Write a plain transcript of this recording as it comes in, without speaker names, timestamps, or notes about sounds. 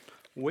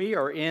We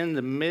are in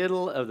the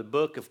middle of the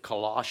book of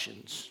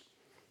Colossians.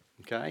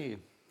 Okay,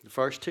 the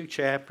first two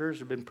chapters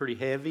have been pretty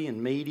heavy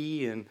and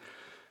meaty,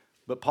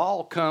 but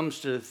Paul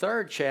comes to the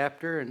third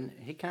chapter and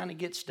he kind of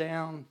gets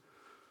down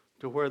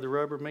to where the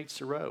rubber meets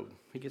the road.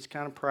 He gets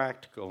kind of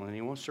practical and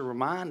he wants to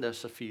remind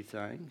us a few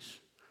things.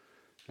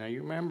 Now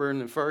you remember in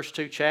the first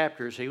two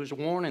chapters he was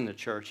warning the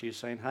church. He was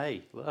saying,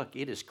 hey, look,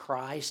 it is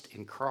Christ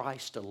and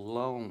Christ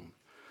alone.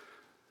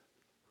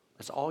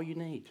 That's all you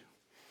need.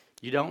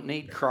 You don't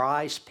need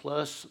Christ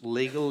plus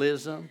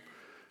legalism.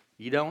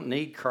 You don't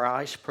need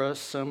Christ plus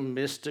some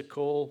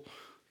mystical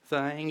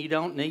thing. You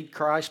don't need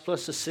Christ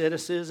plus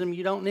asceticism.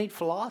 You don't need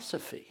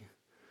philosophy.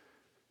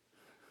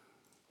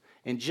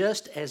 And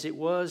just as it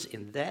was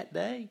in that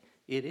day,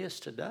 it is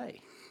today.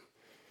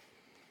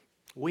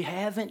 We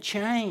haven't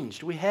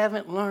changed. We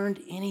haven't learned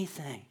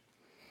anything.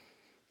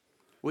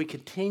 We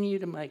continue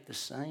to make the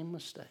same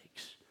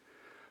mistakes.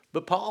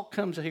 But Paul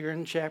comes here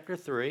in chapter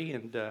 3,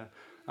 and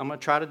I'm going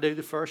to try to do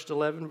the first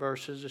 11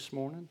 verses this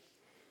morning.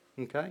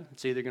 Okay?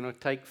 It's either going to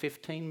take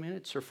 15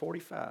 minutes or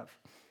 45.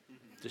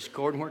 Just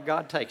according where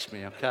God takes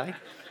me, okay?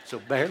 So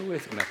bear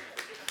with me.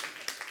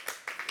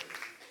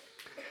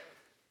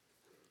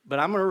 But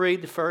I'm going to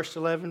read the first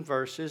 11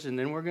 verses, and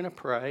then we're going to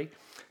pray,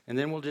 and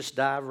then we'll just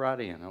dive right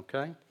in,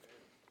 okay?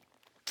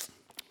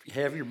 If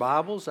you have your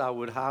Bibles, I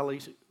would highly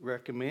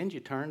recommend you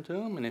turn to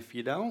them, and if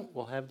you don't,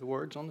 we'll have the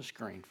words on the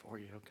screen for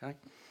you, okay?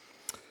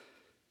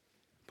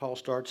 Paul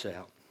starts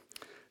out.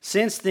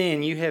 Since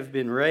then you have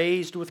been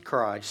raised with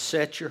Christ,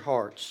 set your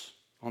hearts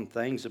on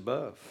things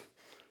above,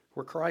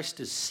 where Christ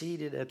is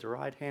seated at the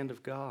right hand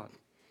of God.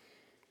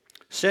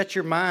 Set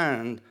your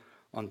mind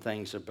on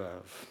things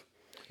above,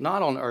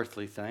 not on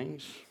earthly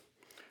things,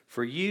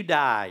 for you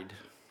died,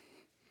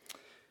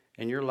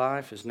 and your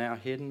life is now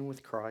hidden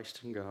with Christ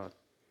in God.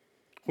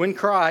 When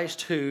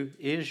Christ, who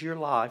is your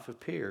life,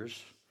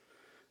 appears,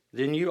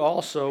 then you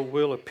also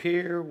will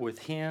appear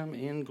with him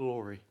in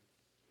glory.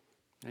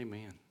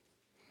 Amen.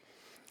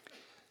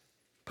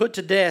 Put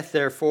to death,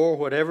 therefore,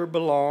 whatever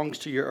belongs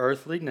to your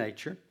earthly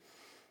nature,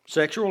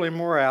 sexual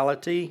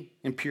immorality,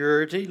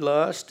 impurity,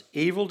 lust,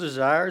 evil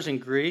desires,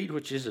 and greed,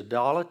 which is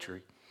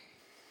idolatry.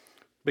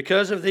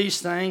 Because of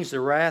these things, the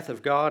wrath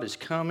of God is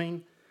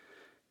coming.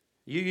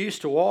 You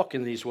used to walk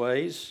in these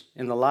ways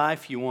in the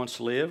life you once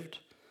lived,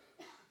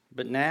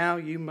 but now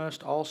you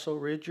must also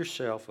rid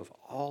yourself of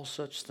all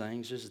such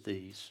things as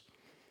these: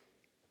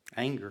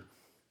 anger,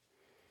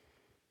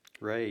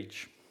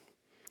 rage,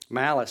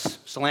 malice,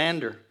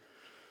 slander,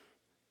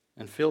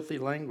 and filthy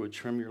language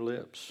from your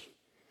lips.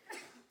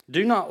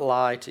 Do not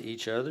lie to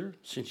each other,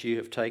 since you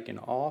have taken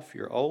off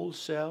your old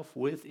self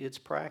with its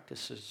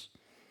practices,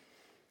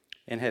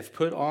 and have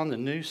put on the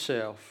new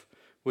self,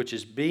 which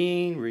is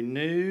being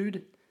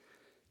renewed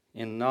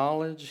in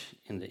knowledge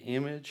in the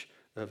image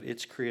of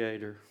its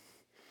Creator.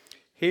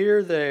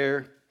 Here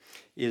there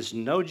is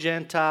no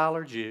Gentile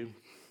or Jew,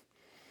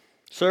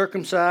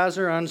 circumcised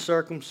or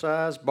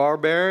uncircumcised,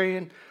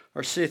 barbarian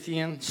or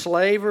Scythian,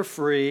 slave or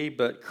free,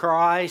 but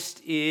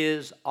Christ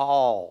is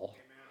all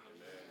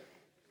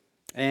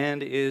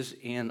and is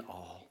in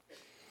all.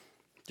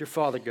 Dear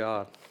Father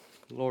God,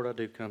 Lord, I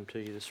do come to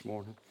you this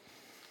morning.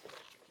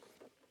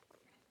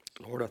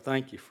 Lord, I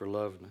thank you for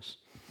loving us.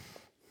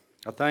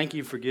 I thank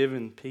you for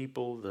giving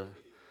people the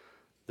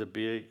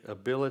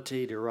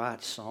ability to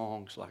write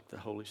songs like the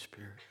Holy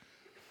Spirit.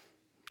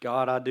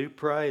 God, I do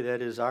pray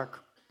that is our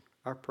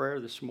prayer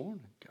this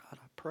morning. God,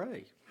 I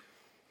pray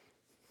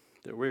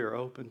that we are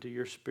open to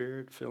your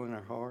Spirit, filling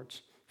our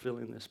hearts,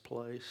 filling this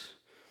place.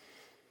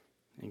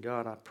 And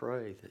God, I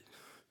pray that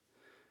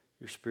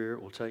your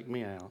Spirit will take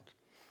me out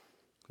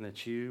and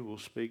that you will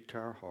speak to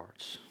our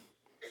hearts,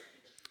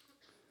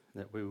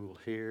 that we will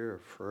hear a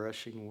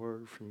refreshing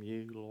word from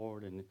you,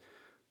 Lord, and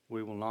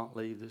we will not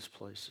leave this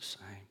place the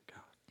same.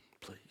 God,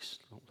 please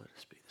don't let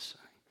us be the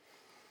same.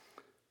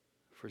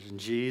 For it's in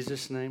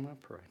Jesus' name I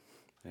pray.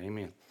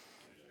 Amen.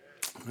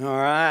 All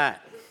right.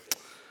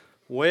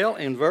 Well,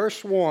 in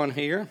verse 1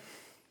 here,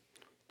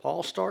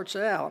 Paul starts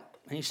out,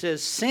 and he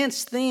says,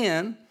 since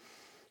then,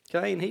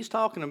 okay, and he's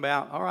talking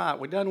about, all right,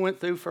 we done went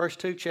through first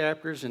two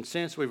chapters, and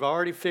since we've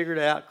already figured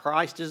out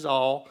Christ is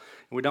all,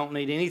 and we don't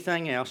need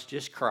anything else,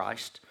 just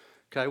Christ,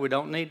 okay, we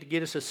don't need to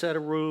get us a set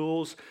of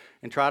rules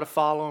and try to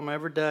follow them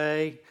every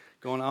day,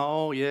 going,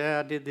 oh, yeah,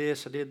 I did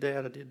this, I did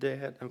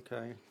that,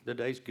 okay, the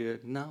day's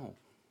good. No,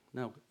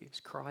 it's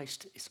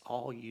Christ is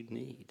all you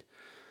need.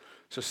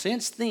 So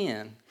since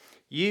then,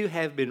 you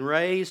have been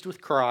raised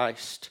with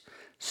Christ.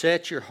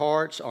 Set your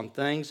hearts on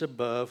things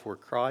above, where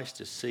Christ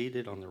is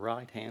seated on the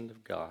right hand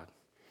of God.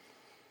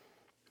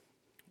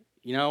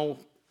 You know,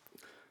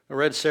 I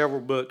read several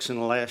books in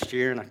the last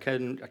year, and I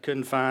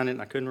couldn't find it,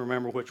 and I couldn't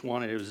remember which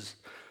one it was.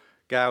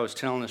 A guy was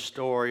telling a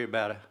story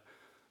about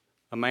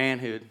a man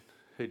who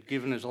had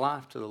given his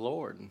life to the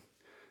Lord. And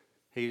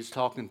he was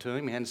talking to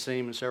him. He hadn't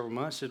seen him in several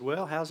months. He said,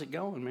 well, how's it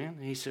going, man?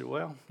 And he said,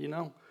 well, you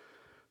know,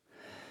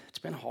 it's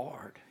been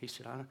hard. He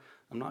said,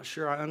 I'm not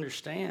sure I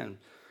understand,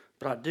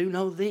 but I do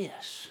know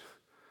this.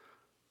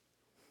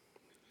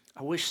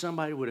 I wish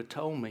somebody would have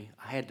told me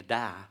I had to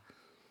die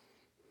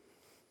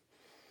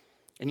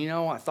And you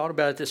know, I thought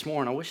about it this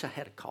morning. I wish I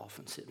had a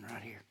coffin sitting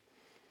right here.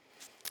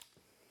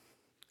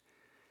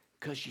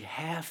 Because you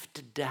have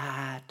to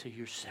die to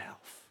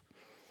yourself.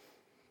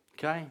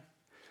 Okay?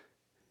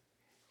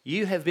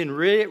 You have been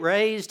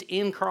raised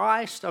in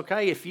Christ.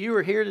 Okay? If you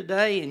are here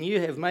today and you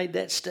have made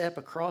that step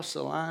across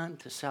the line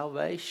to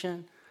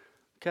salvation,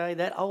 okay,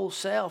 that old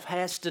self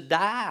has to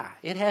die.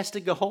 It has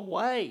to go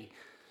away.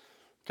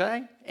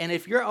 Okay? And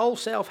if your old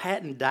self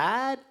hadn't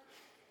died,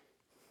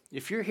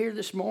 if you're here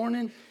this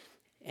morning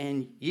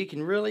and you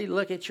can really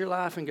look at your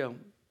life and go,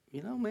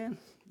 you know, man,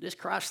 this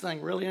Christ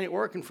thing really ain't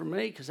working for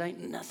me because ain't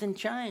nothing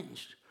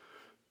changed.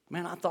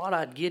 Man, I thought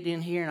I'd get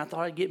in here and I thought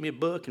I'd get me a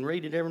book and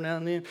read it every now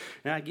and then,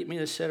 and I'd get me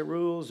a set of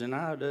rules and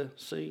I'd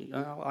see,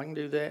 oh, I can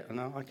do that.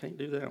 No, I can't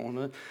do that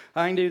one.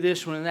 I can do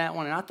this one and that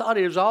one. And I thought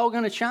it was all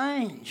going to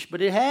change,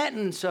 but it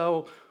hadn't.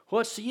 So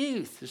what's the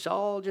youth? It's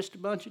all just a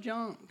bunch of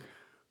junk.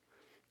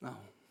 No.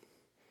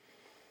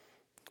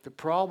 The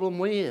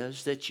problem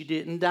is that you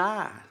didn't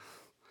die.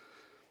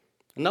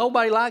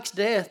 Nobody likes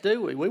death,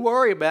 do we? We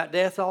worry about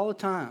death all the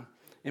time.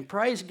 And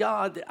praise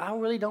God that I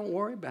really don't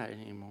worry about it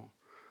anymore.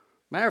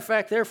 Matter of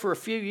fact, there for a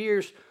few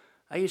years,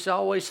 I used to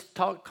always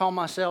call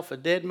myself a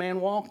dead man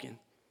walking.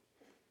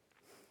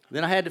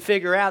 Then I had to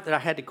figure out that I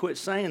had to quit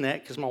saying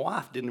that because my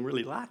wife didn't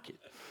really like it.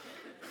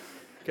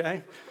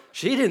 Okay?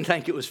 She didn't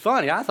think it was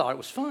funny. I thought it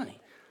was funny.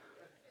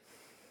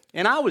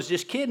 And I was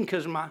just kidding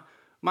because of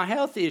my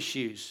health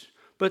issues.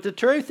 But the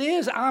truth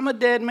is, I'm a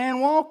dead man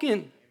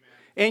walking.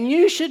 And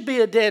you should be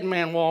a dead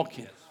man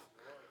walking.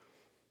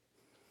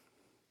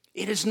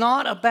 It is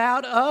not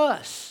about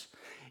us.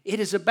 It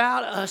is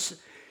about us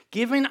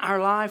giving our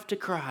life to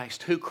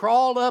Christ, who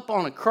crawled up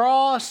on a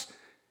cross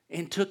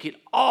and took it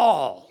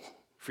all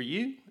for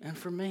you and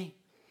for me.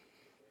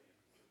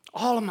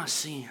 All of my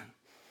sin,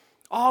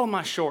 all of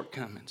my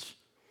shortcomings.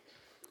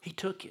 He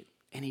took it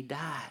and he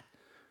died.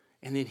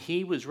 And then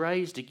he was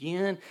raised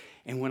again.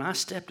 And when I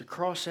stepped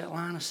across that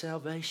line of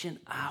salvation,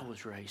 I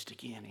was raised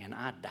again and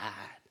I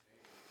died.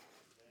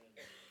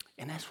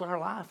 And that's what our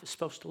life is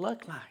supposed to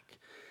look like.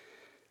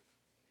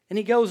 And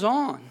he goes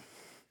on.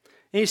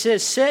 And he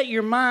says, set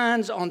your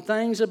minds on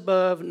things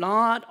above,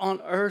 not on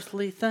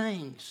earthly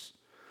things.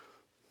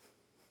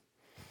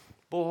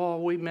 Boy,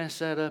 we mess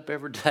that up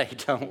every day,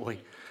 don't we?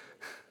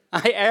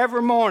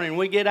 Every morning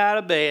we get out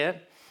of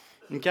bed,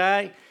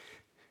 okay?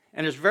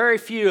 And there's very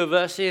few of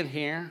us in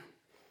here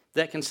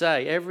that can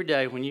say every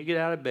day when you get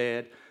out of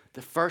bed,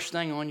 the first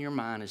thing on your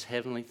mind is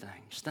heavenly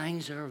things.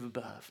 Things that are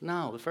above.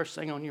 No, the first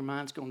thing on your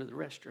mind is going to the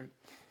restroom.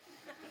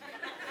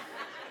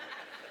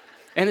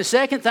 And the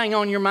second thing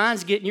on your mind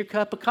is getting your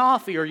cup of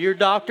coffee or your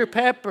Dr.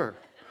 Pepper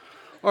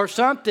or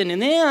something. And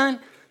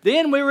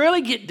then we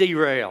really get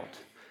derailed.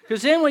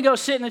 Because then we go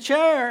sit in a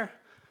chair.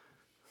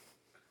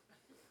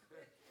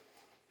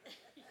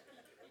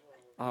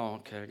 Oh,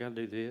 okay, I got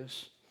to do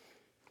this.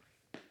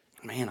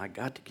 Man, I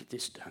got to get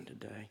this done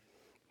today.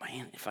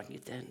 Man, if I can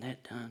get that and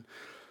that done,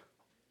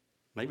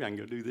 maybe I can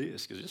go do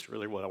this because it's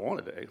really what I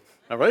want to do.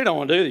 I really don't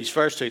want to do these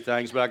first two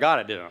things, but I got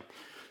to do them.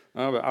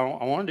 I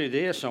want to do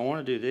this, I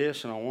want to do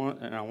this, and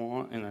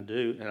I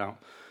do, and I'll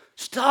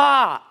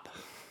stop.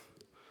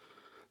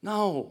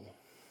 No.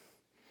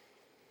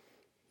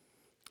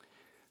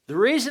 The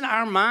reason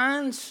our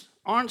minds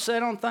aren't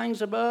set on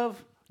things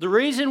above, the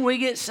reason we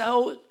get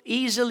so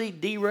easily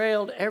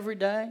derailed every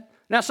day.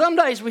 Now, some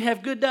days we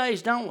have good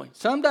days, don't we?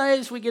 Some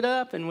days we get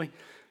up and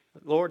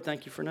Lord,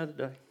 thank you for another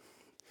day.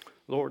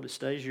 Lord, this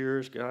day's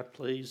yours. God,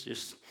 please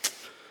just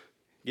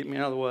get me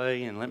out of the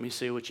way and let me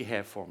see what you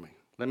have for me.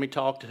 Let me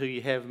talk to who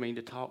you have me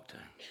to talk to.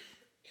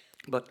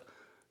 But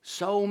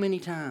so many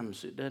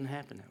times it doesn't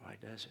happen that way,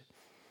 does it?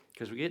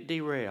 Because we get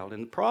derailed.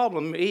 And the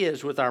problem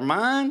is with our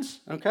minds,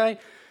 okay?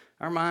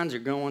 Our minds are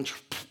going.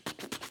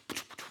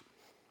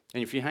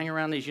 And if you hang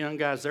around these young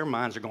guys, their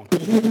minds are going.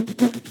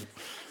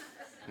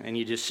 And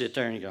you just sit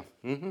there and you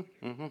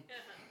go,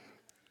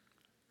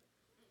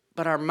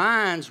 But our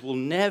minds will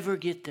never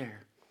get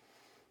there.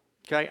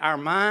 Okay? Our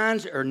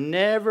minds are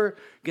never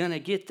going to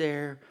get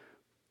there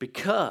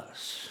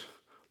because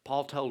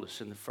Paul told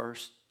us in the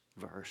first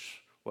verse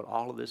what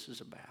all of this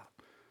is about.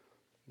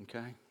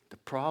 Okay? The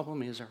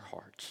problem is our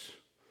hearts.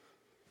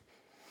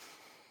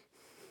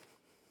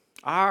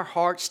 Our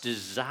heart's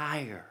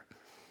desire.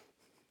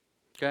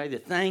 Okay? The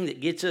thing that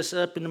gets us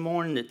up in the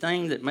morning, the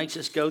thing that makes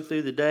us go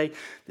through the day,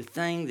 the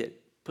thing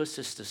that puts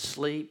us to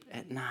sleep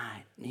at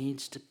night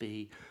needs to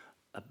be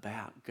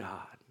about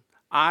God.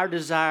 Our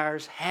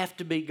desires have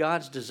to be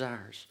God's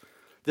desires.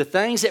 The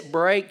things that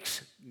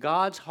breaks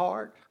God's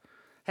heart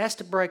has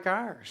to break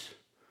ours.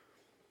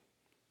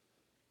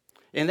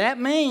 And that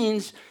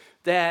means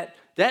that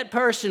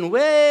person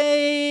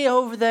way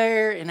over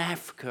there in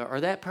Africa,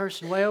 or that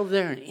person way over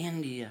there in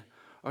India,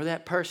 or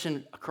that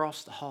person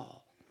across the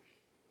hall.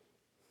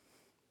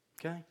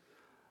 Okay?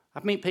 I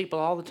meet people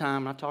all the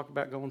time, and I talk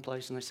about going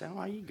places, and they say,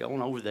 why are you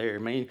going over there? I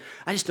mean,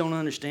 I just don't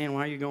understand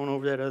why you're going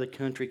over that other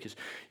country, because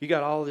you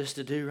got all this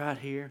to do right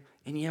here.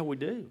 And yeah, we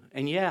do.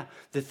 And yeah,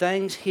 the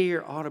things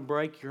here ought to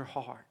break your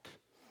heart.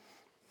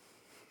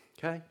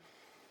 Okay?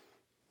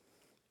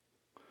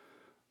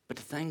 But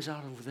the things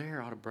out over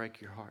there ought to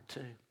break your heart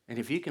too. And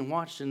if you can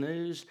watch the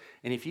news,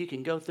 and if you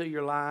can go through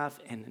your life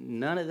and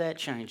none of that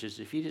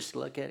changes, if you just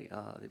look at it,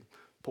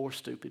 poor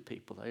stupid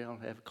people, they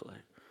don't have a clue.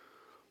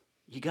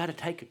 You got to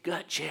take a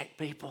gut check,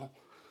 people.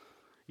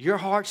 Your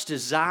heart's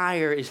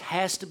desire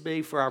has to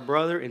be for our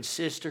brother and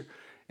sister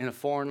in a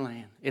foreign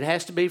land. It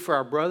has to be for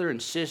our brother and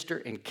sister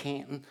in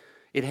Canton.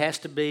 It has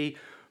to be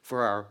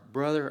for our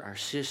brother, our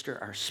sister,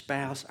 our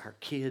spouse, our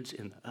kids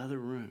in the other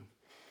room.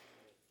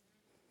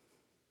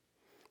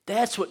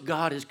 That's what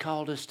God has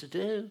called us to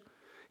do.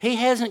 He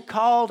hasn't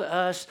called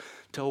us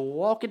to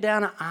walk it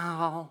down an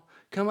aisle,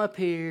 come up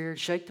here,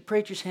 shake the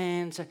preacher's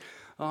hand, and say,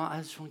 oh, I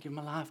just want to give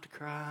my life to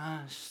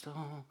Christ.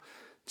 Oh,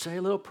 say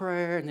a little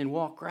prayer, and then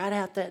walk right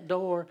out that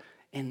door,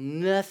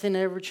 and nothing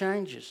ever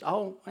changes.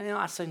 Oh, well,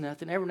 I say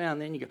nothing. Every now and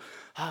then you go,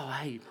 oh,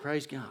 hey,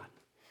 praise God.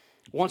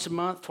 Once a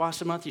month,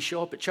 twice a month, you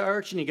show up at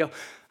church, and you go,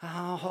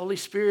 oh, Holy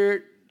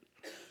Spirit,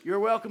 you're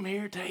welcome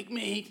here. Take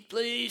me.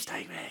 Please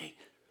take me.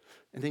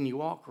 And then you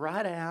walk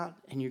right out,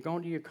 and you're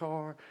going to your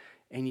car,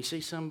 and you see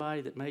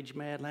somebody that made you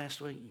mad last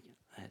week. You go,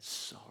 that's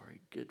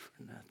sorry, good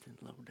for nothing,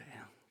 low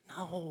down.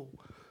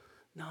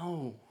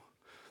 No.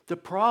 The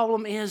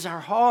problem is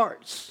our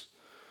hearts.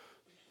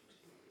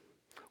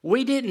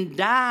 We didn't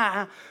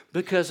die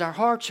because our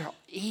hearts are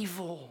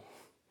evil.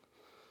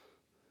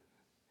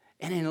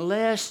 And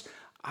unless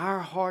our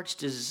heart's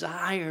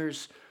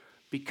desires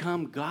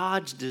become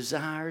God's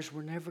desires,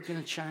 we're never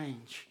going to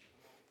change.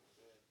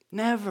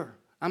 Never.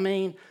 I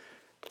mean,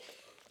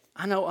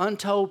 I know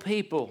untold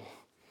people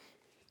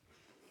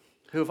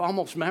who have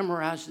almost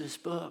memorized this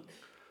book.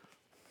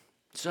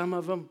 Some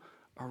of them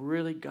are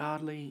really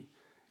godly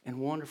and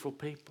wonderful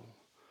people.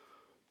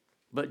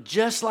 But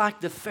just like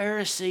the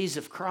Pharisees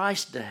of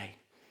Christ's day,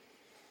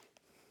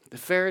 the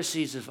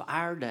Pharisees of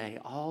our day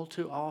all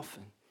too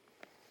often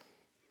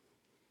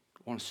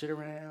want to sit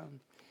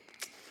around.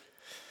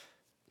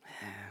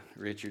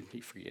 Richard,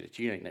 you forget it.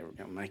 You ain't never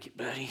gonna make it,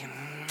 buddy.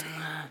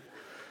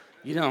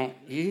 You don't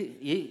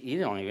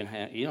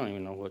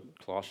even know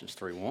what Colossians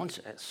 3:1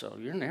 says, so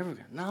you're never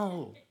gonna.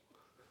 No.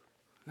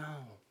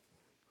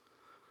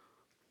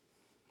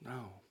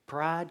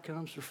 Pride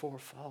comes before a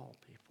fall,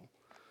 people.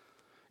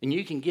 And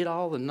you can get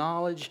all the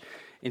knowledge,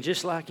 and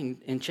just like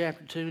in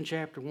chapter 2 and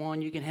chapter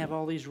 1, you can have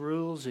all these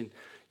rules, and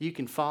you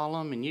can follow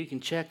them, and you can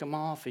check them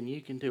off, and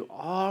you can do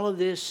all of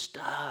this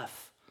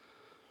stuff.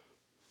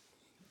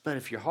 But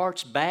if your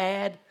heart's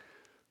bad,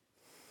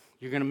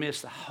 you're going to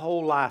miss the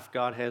whole life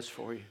God has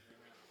for you.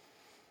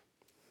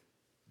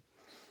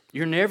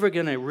 You're never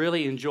going to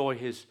really enjoy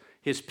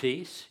His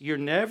peace. You're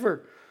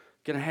never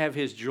going to have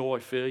His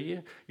joy fill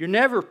you. You're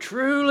never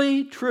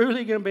truly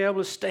going to be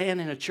able to stand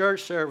in a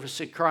church service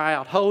and cry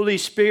out, Holy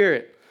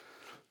Spirit.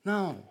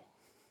 No.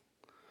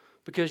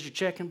 Because you're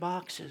checking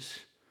boxes.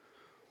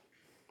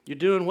 You're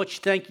doing what you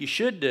think you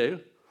should do.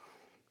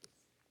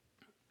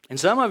 And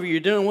some of you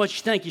are doing what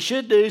you think you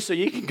should do so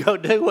you can go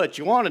do what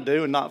you want to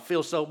do and not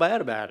feel so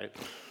bad about it.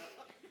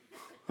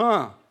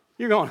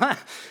 You're going,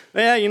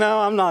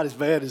 well, I'm not as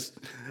bad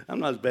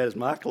as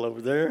Michael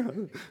over there.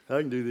 I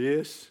can do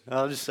this.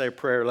 I'll just say a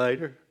prayer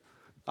later.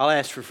 I'll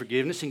ask for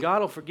forgiveness, and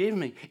God will forgive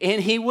me.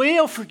 And He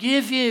will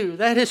forgive you.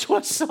 That is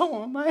what's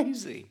so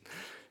amazing.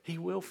 He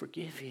will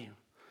forgive you.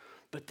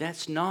 But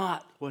that's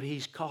not what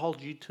He's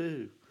called you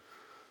to.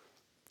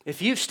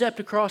 If you've stepped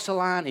across the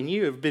line and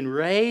you have been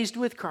raised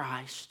with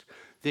Christ,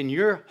 then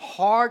your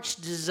heart's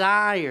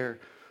desire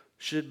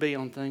should be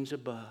on things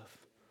above.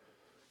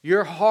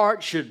 Your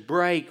heart should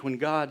break when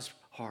God's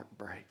heart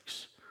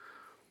breaks.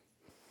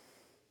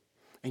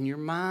 And your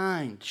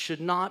mind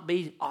should not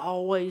be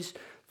always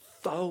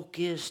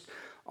focused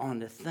on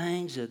the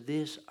things of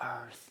this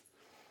earth.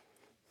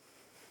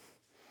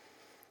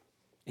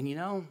 And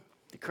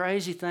the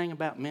crazy thing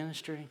about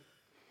ministry,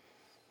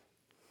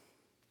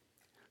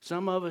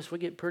 some of us, we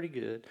get pretty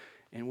good,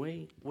 and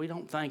we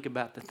don't think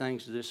about the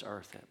things of this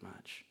earth that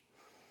much.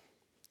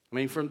 I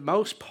mean, for the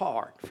most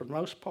part,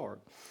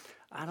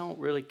 I don't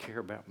really care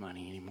about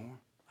money anymore.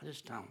 I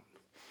just don't.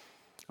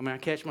 I mean, I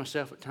catch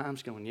myself at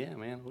times going, yeah,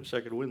 man, I wish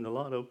I could win the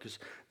lotto because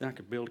then I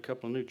could build a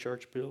couple of new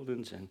church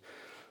buildings, and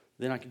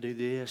then I could do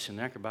this, and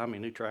then I could buy me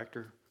a new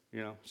tractor,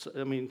 So,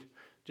 I mean,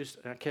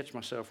 I catch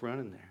myself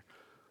running there.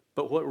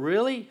 But what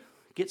really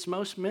gets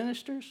most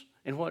ministers,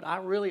 and what I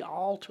really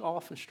all too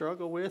often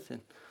struggle with,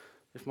 and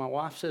if my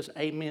wife says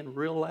amen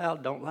real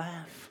loud, don't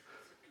laugh,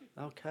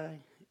 okay,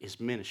 is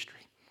ministry.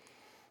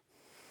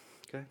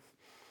 Okay?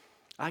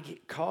 I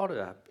get caught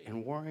up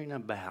in worrying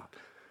about,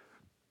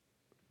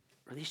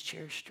 are these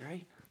chairs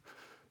straight?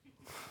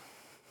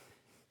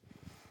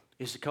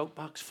 Is the Coke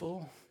box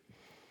full?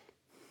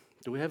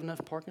 Do we have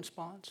enough parking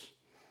spots?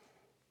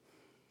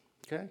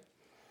 Okay?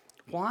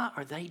 Why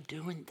are they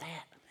doing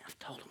that? I've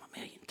told them a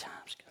million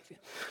times.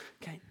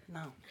 Okay,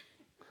 no.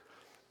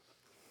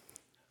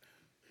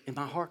 And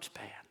my heart's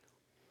bad.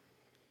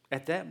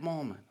 At that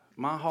moment,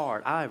 my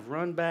heart, I have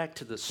run back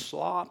to the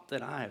slop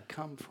that I have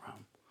come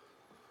from.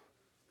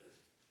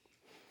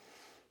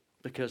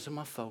 because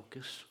my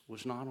focus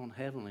was not on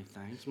heavenly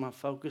things. My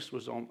focus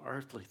was on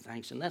earthly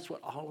things. And that's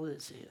what all of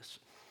this is.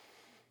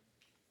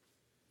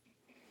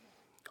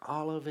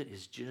 All of it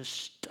is just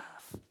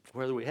stuff.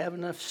 Whether we have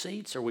enough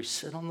seats or we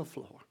sit on the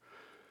floor.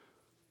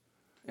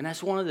 And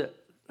that's one of the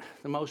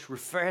most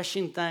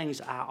refreshing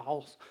things I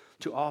all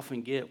too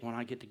often get when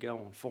I get to go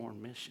on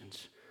foreign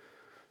missions.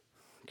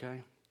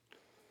 Okay?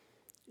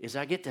 Is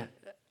I get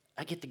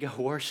to go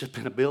worship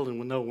in a building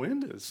with no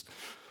windows.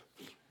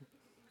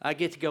 I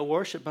get to go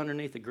worship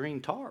underneath a green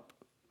tarp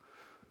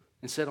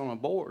and sit on a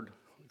board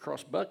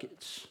across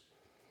buckets.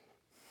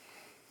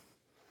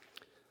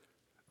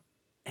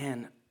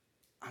 And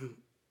it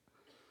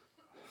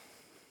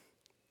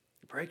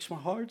breaks my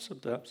heart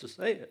sometimes to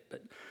say it,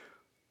 but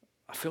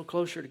I feel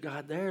closer to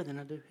God there than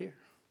I do here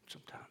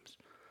sometimes.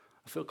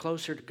 I feel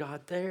closer to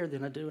God there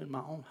than I do in my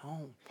own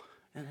home,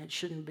 and it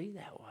shouldn't be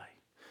that way.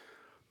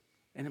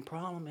 And the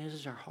problem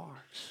is our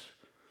hearts.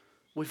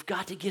 We've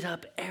got to get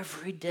up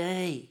every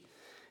day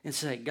and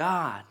say,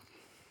 God,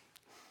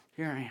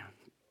 here I am.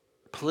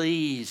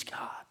 Please,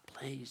 God,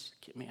 please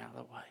get me out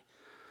of the way.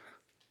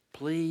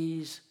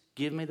 Please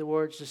give me the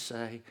words to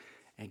say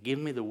and give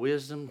me the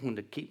wisdom when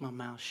to keep my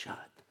mouth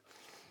shut.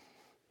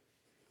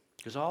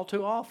 Because all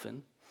too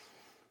often,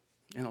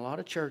 in a lot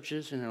of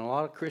churches and in a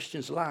lot of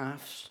Christians'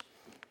 lives,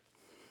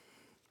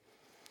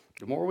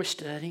 the more we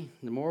study,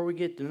 the more we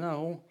get to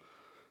know,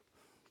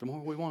 the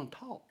more we want to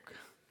talk.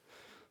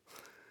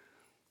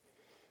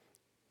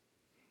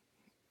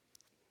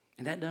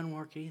 And that doesn't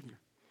work either.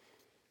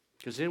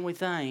 Because then we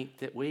think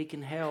that we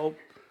can help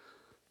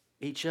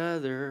each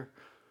other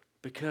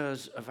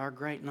because of our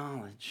great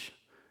knowledge.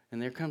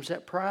 And there comes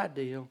that pride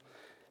deal.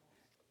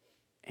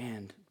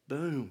 And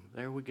boom,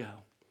 there we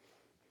go.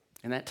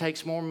 And that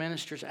takes more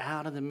ministers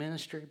out of the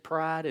ministry,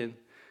 pride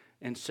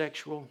and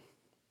sexual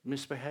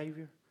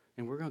misbehavior.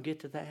 And we're going to get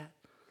to that.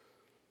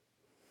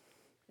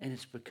 And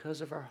it's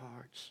because of our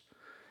hearts.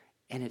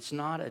 And it's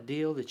not a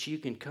deal that you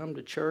can come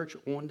to church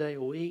one day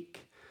a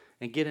week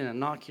and get an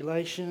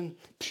inoculation.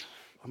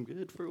 I'm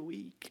good for a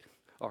week.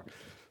 Or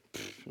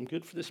I'm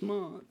good for this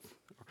month.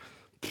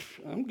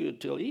 Or I'm good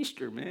till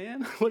Easter,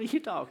 man. What are you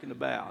talking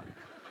about?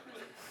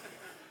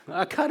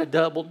 I got a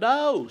double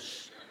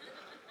dose.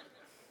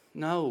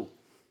 No,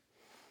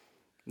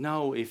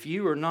 if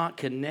you are not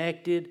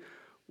connected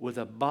with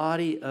a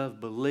body of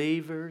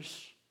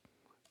believers,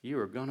 you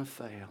are going to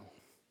fail.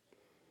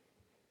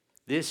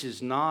 This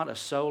is not a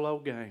solo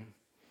game.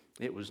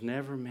 It was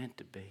never meant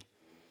to be.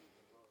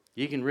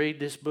 You can read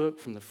this book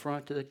from the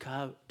front to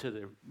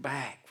the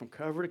back, from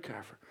cover to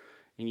cover,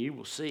 and you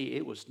will see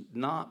it was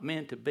not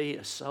meant to be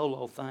a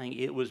solo thing.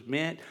 It was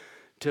meant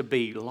to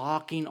be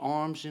locking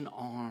arms in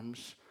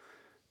arms.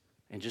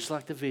 And just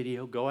like the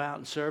video, go out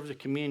and serve the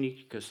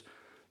community, because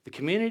the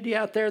community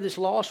out there, this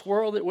lost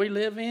world that we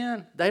live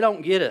in, they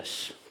don't get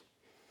us.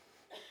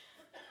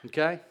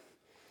 Okay?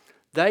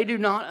 They do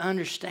not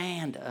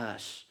understand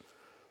us.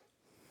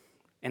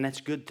 And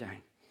that's a good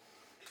thing.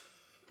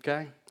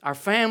 Okay? Our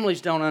families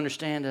don't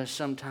understand us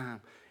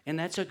sometimes, and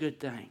that's a good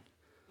thing.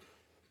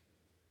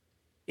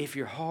 If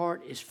your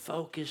heart is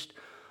focused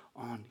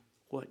on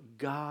what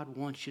God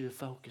wants you to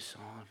focus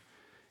on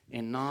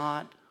and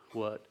not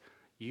what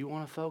you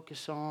want to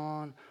focus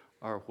on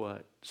or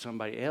what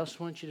somebody else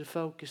wants you to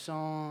focus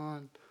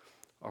on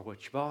or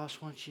what your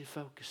boss wants you to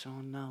focus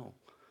on, no.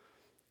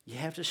 You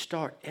have to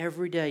start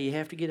every day. You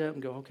have to get up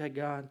and go, okay,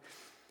 God,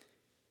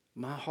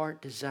 my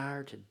heart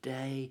desire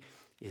today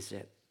is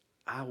that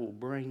I will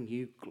bring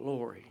you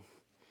glory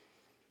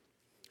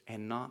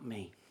and not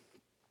me.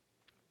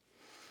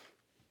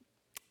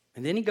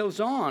 And then he goes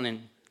on,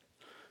 and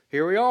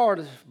here we are,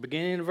 the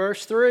beginning of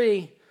verse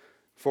 3.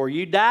 For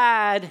you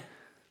died.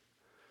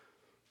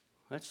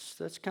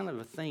 That's kind of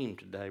a theme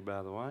today,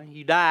 by the way.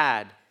 You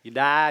died. You're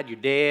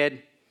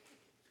dead.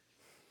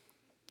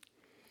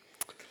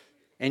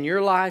 And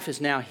your life is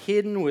now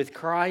hidden with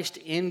Christ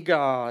in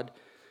God.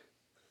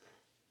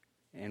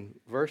 And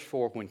verse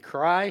 4, when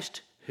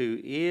Christ, who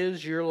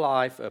is your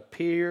life,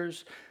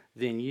 appears,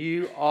 then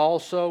you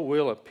also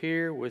will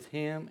appear with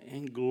him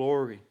in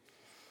glory.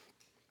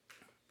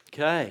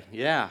 Okay,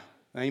 yeah,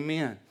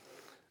 amen.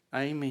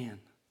 Amen.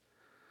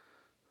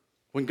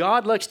 When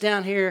God looks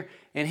down here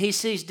and he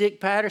sees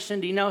Dick Patterson,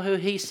 do you know who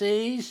he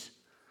sees?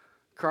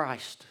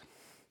 Christ.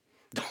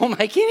 Don't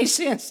make any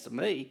sense to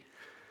me.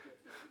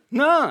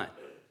 None.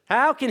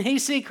 How can he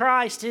see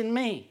Christ in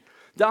me?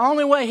 The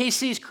only way he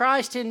sees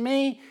Christ in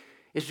me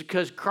is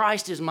because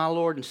Christ is my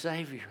Lord and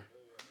Savior.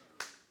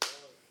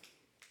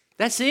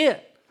 That's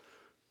it.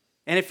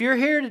 And if you're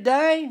here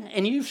today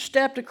and you've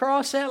stepped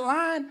across that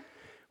line,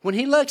 when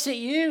he looks at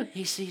you,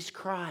 he sees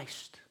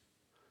Christ.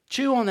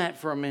 Chew on that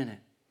for a minute.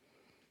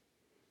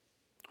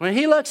 When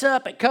he looks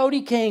up at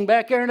Cody King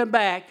back there in the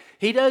back,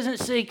 he doesn't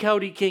see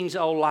Cody King's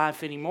old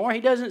life anymore. He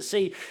doesn't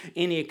see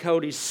any of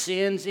Cody's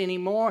sins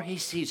anymore. He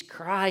sees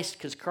Christ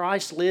because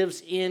Christ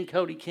lives in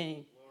Cody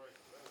King.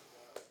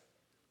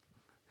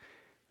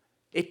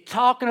 It's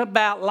talking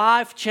about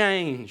life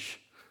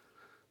change.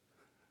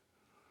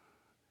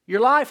 Your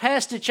life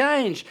has to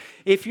change.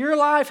 If your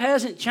life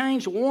hasn't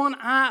changed one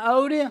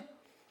iota,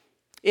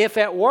 if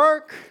at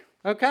work,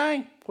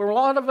 okay, where a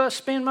lot of us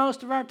spend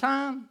most of our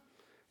time,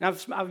 and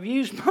I've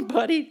used my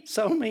buddy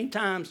so many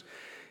times.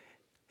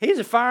 He's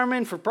a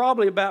fireman for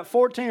probably about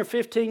 14 or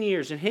 15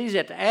 years, and he's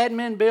at the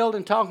admin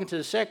building talking to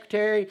the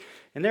secretary,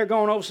 and they're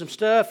going over some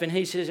stuff, and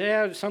he says,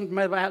 yeah, something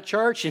about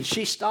church, and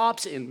she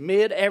stops in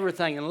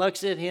mid-everything and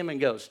looks at him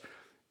and goes,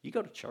 you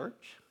go to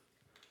church?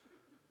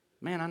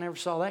 Man, I never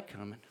saw that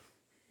coming.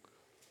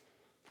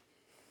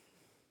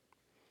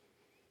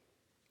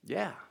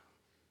 Yeah.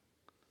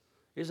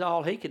 It's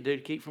all he could do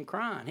to keep from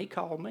crying. He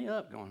called me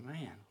up going,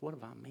 man, what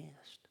have I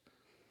missed?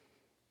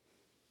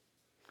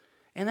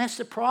 And that's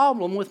the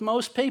problem with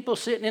most people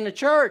sitting in the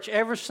church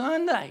every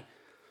Sunday.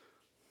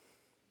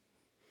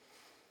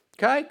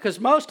 Okay? Because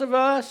most of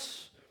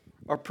us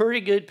are pretty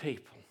good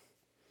people.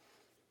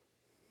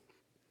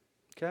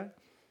 Okay?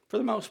 For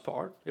the most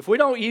part. If we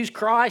don't use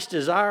Christ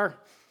as our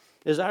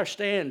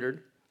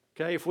standard,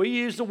 okay, if we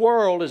use the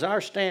world as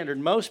our standard,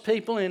 most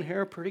people in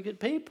here are pretty good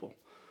people.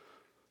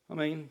 I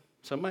mean,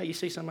 you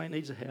see somebody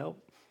needs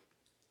help,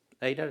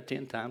 8 out of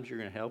 10 times you're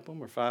going to help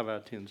them, or 5 out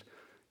of 10,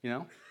 you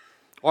know.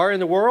 Or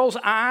in the world's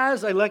eyes,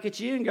 they look at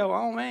you and go,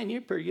 oh, man, you're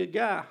a pretty good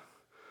guy.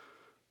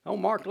 Oh,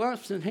 Mark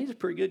Lunston, he's a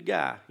pretty good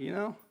guy, you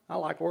know. I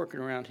like working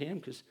around him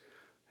because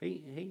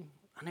I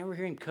never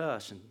hear him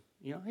cuss, and,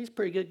 you know, he's a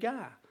pretty good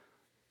guy.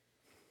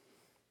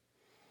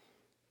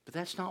 But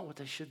that's not what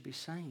they should be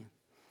saying.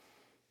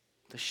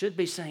 They should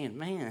be saying,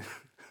 man,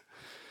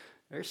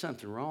 there's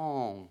something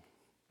wrong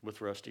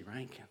with Rusty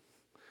Rankin.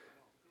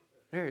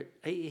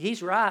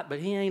 He's right, but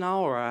he ain't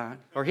all right.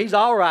 Or he's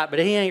all right, but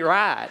he ain't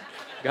right.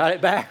 Got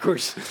it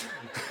backwards.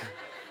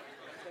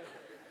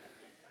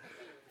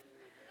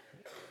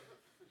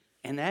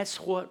 And that's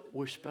what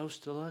we're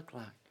supposed to look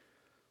like.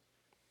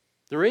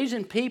 The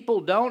reason people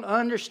don't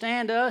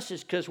understand us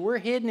is because we're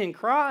hidden in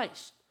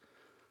Christ.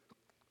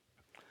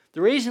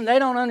 The reason they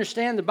don't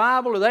understand the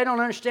Bible or they don't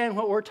understand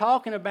what we're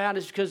talking about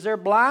is because they're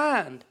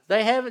blind.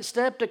 They haven't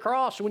stepped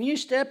across. When you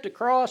stepped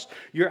across,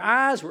 your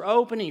eyes were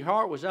open and your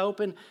heart was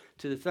open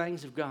to the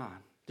things of God.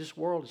 This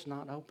world is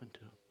not open to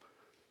them.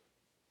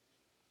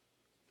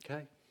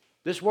 Okay?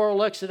 This world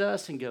looks at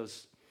us and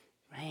goes,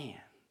 man,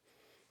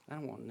 I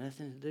don't want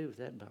nothing to do with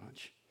that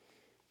bunch.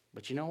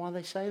 But you know why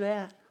they say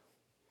that?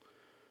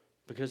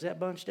 Because that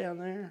bunch down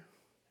there,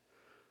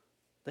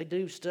 they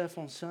do stuff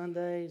on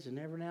Sundays and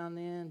every now and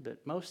then,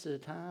 but most of the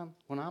time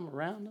when I'm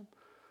around them,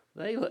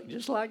 they look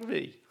just like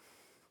me.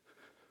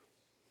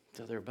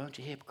 So they're a bunch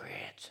of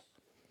hypocrites.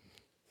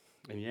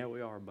 And yeah,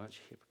 we are a bunch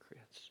of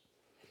hypocrites.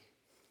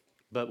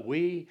 But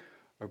we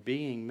are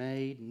being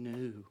made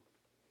new.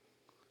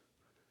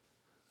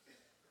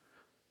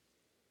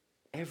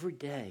 Every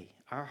day,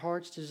 our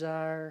heart's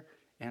desire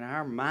and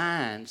our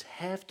minds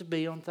have to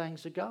be on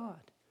things of God.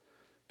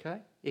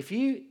 Okay? If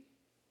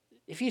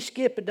you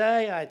skip a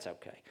day, it's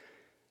okay.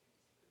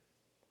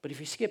 But if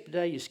you skip a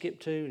day, you skip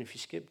 2, and if you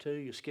skip 2,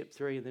 you skip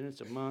 3, and then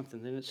it's a month,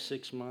 and then it's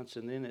 6 months,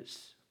 and then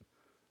it's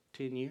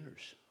 10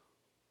 years.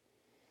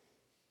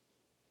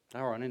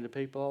 I run into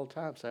people all the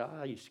time say,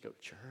 I used to go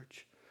to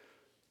church.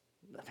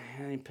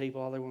 Man,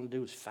 people, all they want to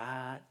do is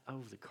fight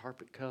over the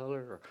carpet color,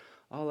 or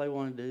all they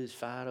want to do is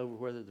fight over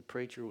whether the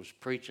preacher was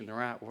preaching the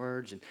right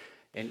words.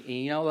 And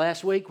you know,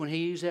 last week when he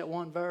used that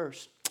one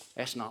verse,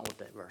 that's not what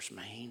that verse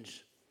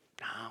means.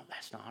 No,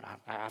 that's not.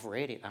 I've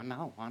read it. I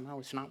know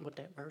it's not what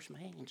that verse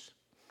means.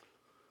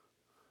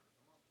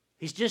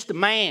 He's just a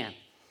man.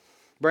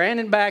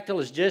 Brandon Bachtel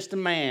is just a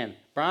man.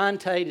 Brian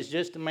Tate is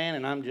just a man,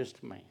 and I'm just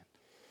a man.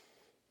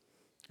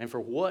 And for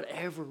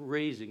whatever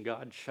reason,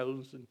 God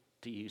chosen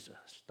to use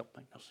us. Don't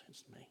make no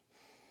sense to me.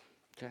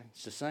 Okay?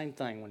 It's the same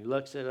thing. When he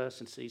looks at us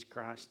and sees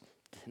Christ,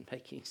 it doesn't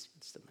make any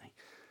sense to me.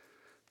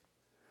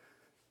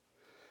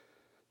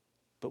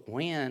 But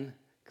when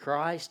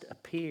Christ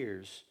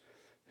appears,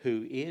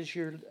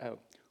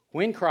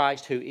 when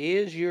Christ, who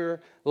is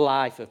your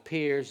life,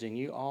 appears, then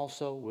you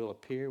also will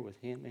appear with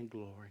him in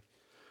glory.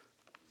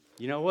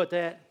 You know what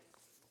that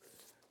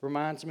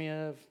reminds me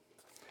of?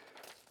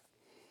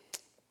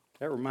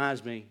 That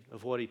reminds me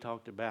of what he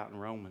talked about in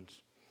Romans.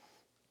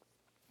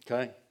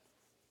 Okay?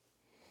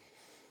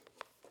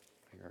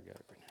 Here I got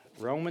it right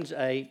now. Romans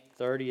 8,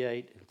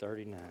 38 and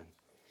 39.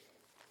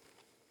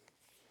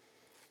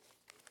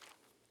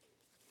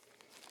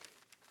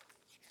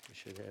 I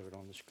should have it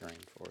on the screen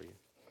for you.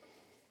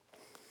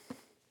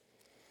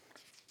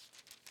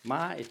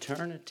 My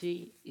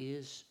eternity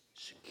is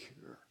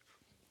secure.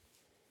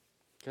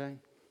 Okay?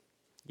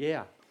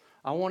 Yeah.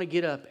 I want to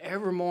get up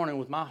every morning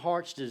with my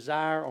heart's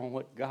desire on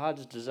what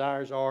God's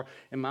desires are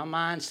and my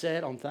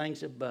mindset on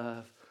things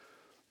above.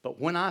 But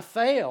when I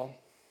fail,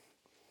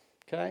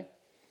 okay,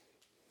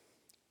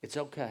 it's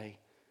okay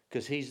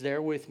because he's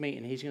there with me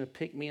and he's going to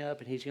pick me up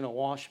and he's going to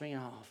wash me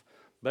off.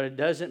 But it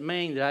doesn't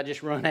mean that I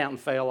just run out and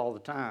fail all the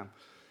time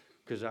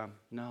because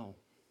no.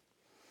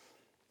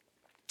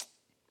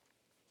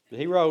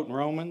 He wrote in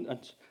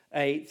Romans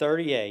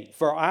 8:38,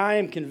 "For I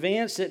am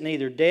convinced that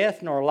neither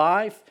death nor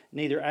life,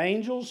 neither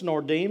angels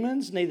nor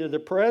demons, neither the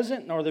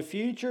present nor the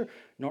future,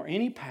 nor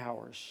any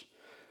powers,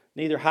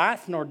 neither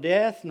height nor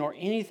depth, nor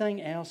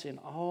anything else in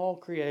all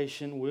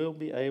creation will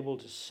be able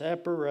to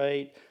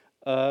separate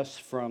us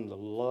from the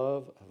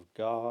love of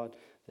God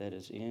that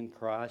is in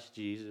Christ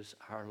Jesus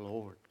our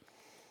Lord."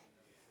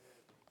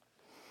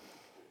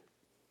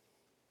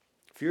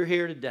 If you're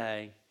here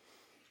today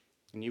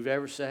and you've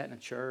ever sat in a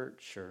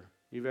church or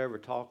you've ever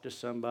talked to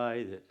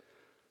somebody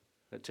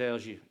that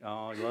tells you,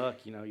 "Oh,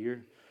 look,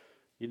 you're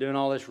doing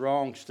all this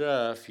wrong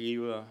stuff.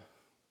 You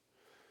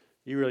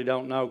really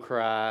don't know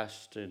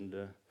Christ,"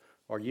 and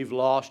or you've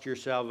lost your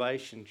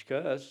salvation,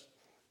 because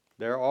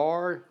there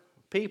are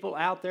people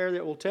out there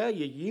that will tell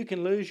you you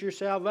can lose your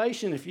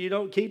salvation if you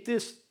don't keep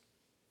this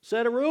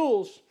set of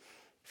rules.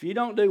 If you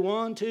don't do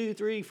 1, 2,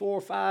 3,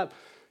 4, 5,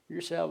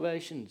 your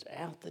salvation's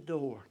out the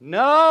door.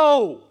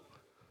 No!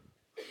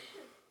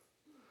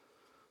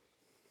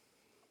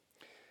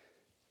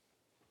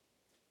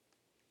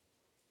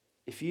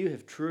 If you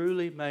have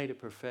truly made a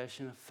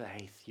profession of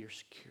faith, you're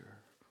secure.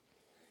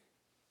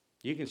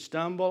 You can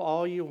stumble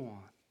all you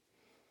want.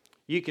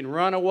 You can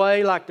run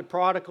away like the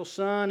prodigal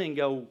son and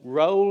go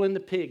roll in the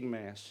pig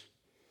mess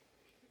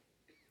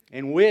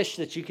and wish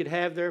that you could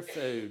have their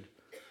food.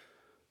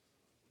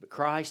 But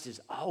Christ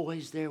is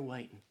always there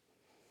waiting.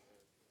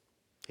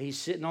 He's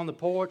sitting on the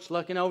porch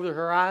looking over the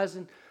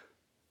horizon.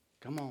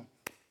 Come on.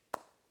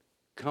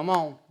 Come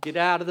on. Get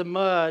out of the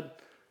mud.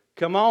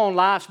 Come on.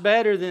 Life's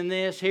better than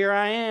this. Here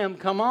I am.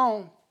 Come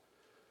on.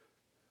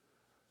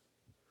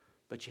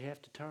 But you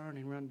have to turn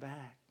and run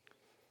back.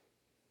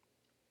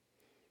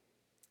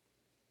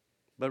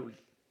 But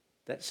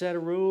that set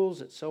of rules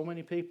that so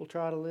many people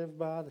try to live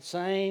by, the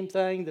same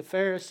thing the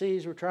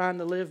Pharisees were trying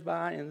to live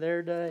by in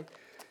their day,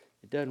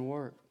 it doesn't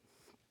work.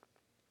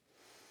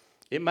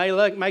 It may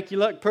make you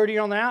look pretty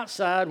on the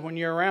outside when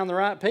you're around the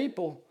right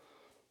people.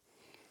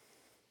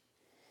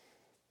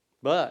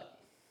 But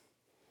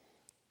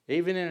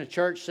even in a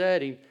church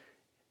setting,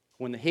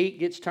 when the heat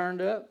gets turned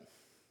up,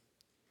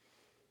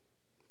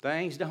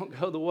 things don't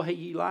go the way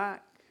you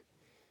like,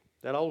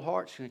 that old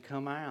heart's going to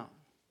come out.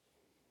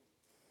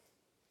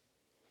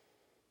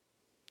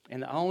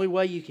 And the only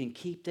way you can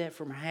keep that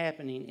from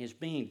happening is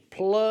being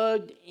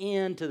plugged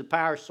into the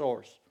power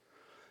source,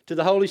 to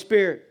the Holy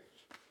Spirit.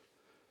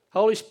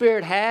 Holy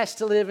Spirit has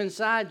to live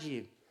inside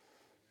you.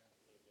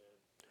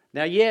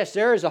 Now, yes,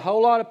 there is a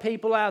whole lot of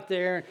people out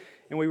there,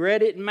 and we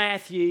read it in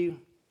Matthew,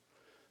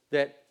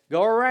 that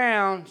go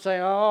around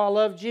saying, "Oh, I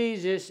love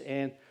Jesus,"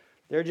 and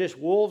they're just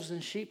wolves in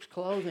sheep's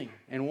clothing.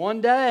 And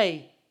one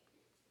day,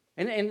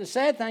 and the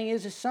sad thing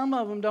is some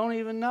of them don't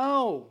even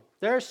know.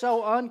 They're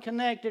so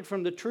unconnected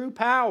from the true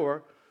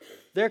power,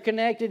 they're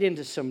connected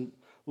into some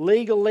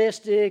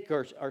legalistic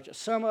or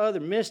some other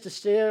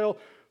mystical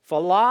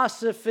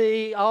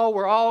philosophy. Oh,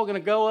 we're all going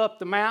to go up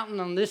the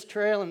mountain on this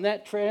trail and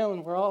that trail,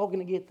 and we're all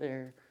going to get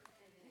there.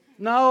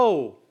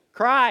 No,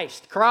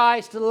 Christ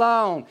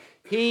alone.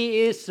 He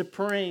is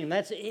supreme.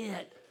 That's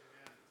it.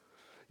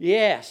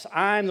 Yes,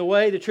 I'm the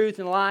way, the truth,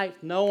 and the life.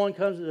 No one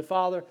comes to the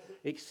Father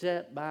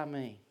except by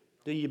me.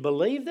 Do you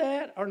believe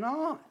that or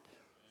not?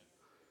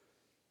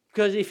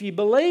 Because if you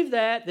believe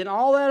that, then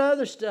all that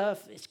other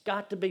stuff, it's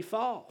got to be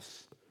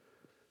false.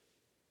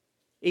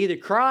 Either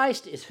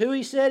Christ is who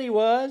He said He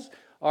was,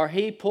 or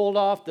He pulled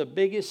off the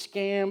biggest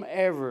scam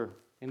ever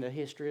in the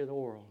history of the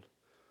world.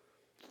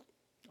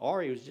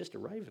 Or He was just a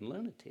raving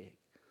lunatic.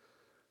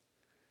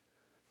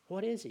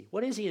 What is He?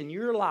 What is He in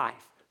your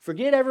life?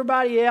 Forget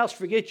everybody else.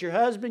 Forget your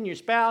husband, your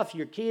spouse,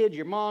 your kids,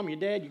 your mom, your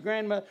dad, your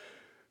grandmother.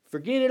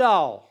 Forget it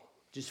all.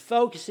 Just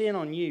focus in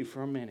on you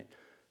for a minute.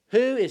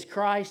 Who is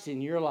Christ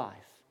in your life?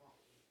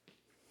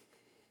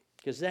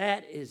 Because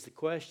that is the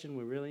question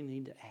we really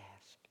need to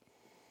ask.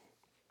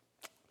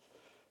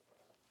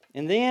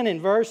 And then in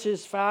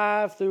verses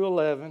 5 through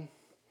 11,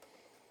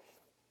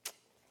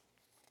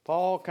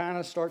 Paul kind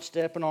of starts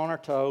stepping on our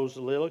toes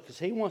a little because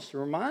he wants to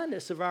remind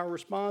us of our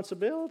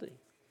responsibility.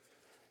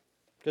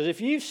 Because if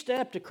you've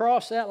stepped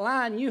across that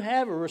line, you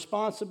have a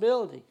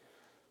responsibility.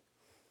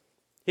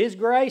 His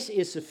grace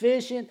is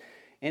sufficient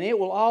and it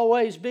will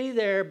always be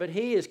there, but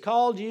He has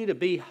called you to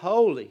be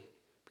holy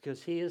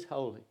because He is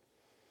holy.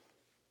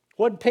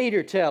 What did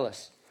Peter tell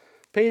us?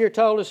 Peter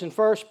told us in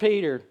 1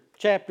 Peter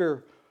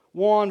chapter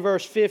 1,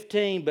 verse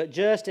 15, "But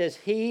just as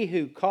He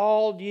who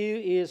called you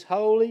is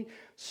holy,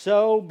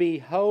 so be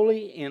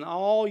holy in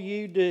all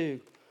you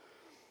do."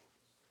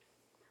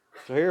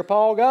 So here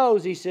Paul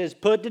goes. He says,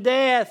 put to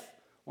death.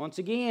 Once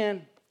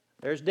again,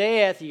 there's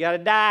death. You got to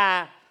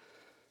die.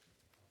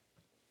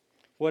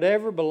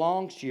 Whatever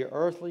belongs to your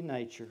earthly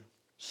nature.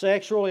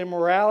 Sexual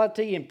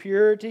immorality,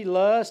 impurity,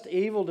 lust,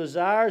 evil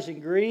desires,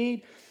 and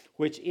greed,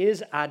 which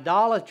is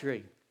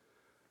idolatry.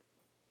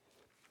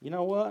 You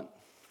know what?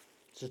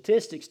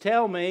 Statistics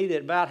tell me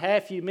that about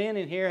half you men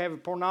in here have a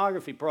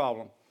pornography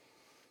problem.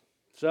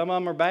 Some of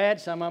them are bad,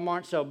 some of them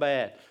aren't so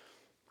bad.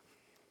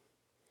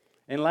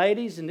 And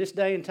ladies, in this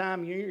day and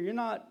time, you're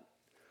not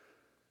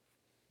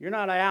You're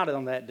not out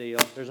on that deal.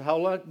 There's a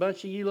whole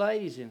bunch of you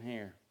ladies in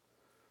here.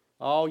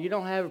 Oh, you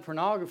don't have a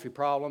pornography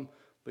problem,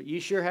 but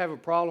you sure have a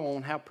problem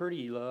on how pretty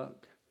you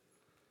look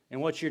and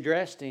what you're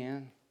dressed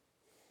in,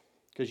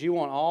 because you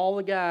want all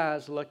the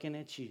guys looking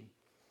at you.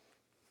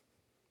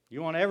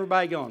 You want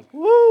everybody going,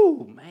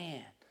 woo,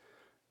 man,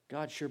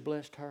 God sure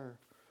blessed her.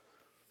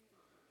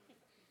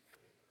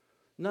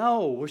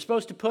 No, we're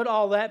supposed to put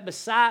all that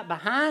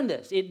behind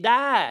us. It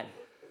died.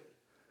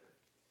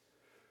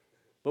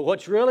 But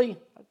what's really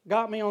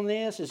got me on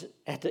this is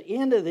at the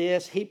end of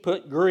this, he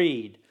put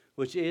greed,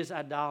 which is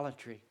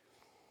idolatry.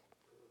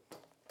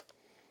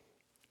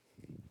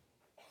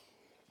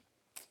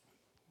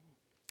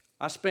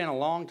 I spent a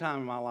long time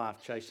in my life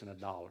chasing a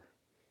dollar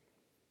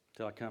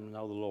until I come to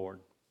know the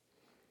Lord.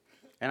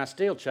 And I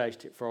still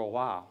chased it for a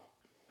while.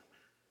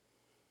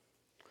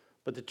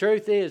 But the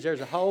truth is,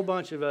 there's a whole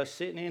bunch of us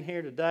sitting in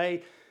here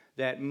today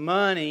that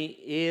money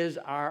is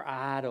our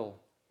idol.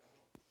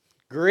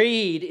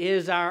 Greed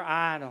is our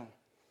idol.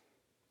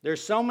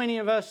 There's so many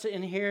of us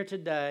in here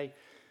today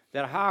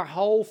that our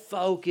whole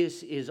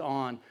focus is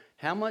on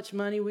how much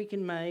money we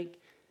can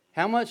make,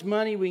 how much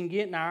money we can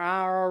get in our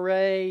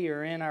IRA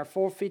or in our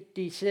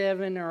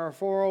 457 or our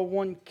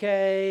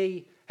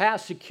 401k, how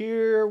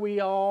secure we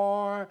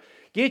are.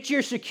 Get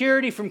your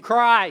security from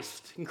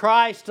Christ and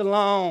Christ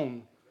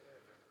alone.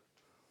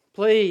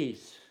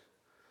 Please.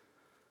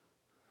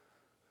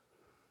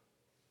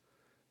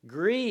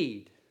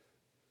 Greed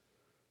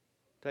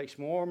takes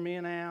more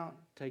men out,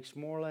 takes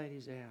more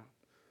ladies out,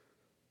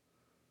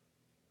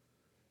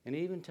 and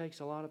even takes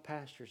a lot of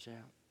pastors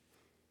out.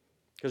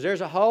 Because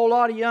there's a whole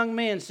lot of young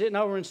men sitting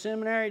over in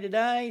seminary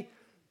today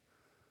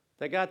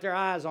that got their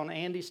eyes on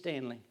Andy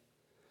Stanley.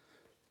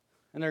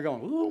 And they're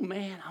going, ooh,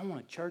 man, I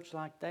want a church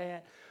like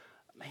that.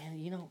 Man,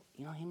 you know,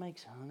 he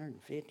makes $150,000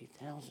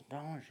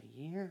 a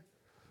year.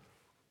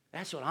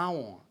 That's what I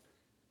want.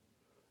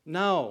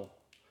 No.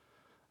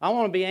 I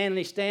want to be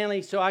Andy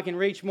Stanley so I can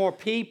reach more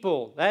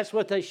people. That's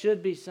what they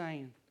should be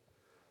saying.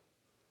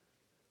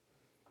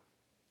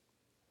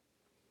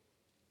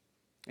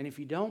 And if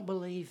you don't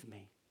believe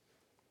me,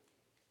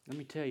 let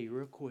me tell you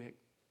real quick.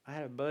 I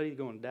had a buddy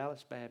going to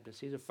Dallas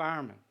Baptist. He's a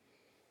fireman.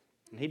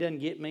 And he doesn't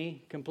get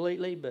me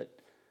completely, but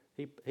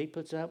he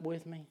puts up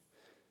with me.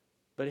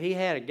 But he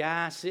had a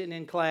guy sitting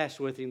in class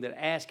with him that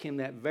asked him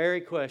that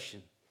very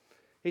question.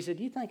 He said,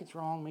 do you think it's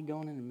wrong me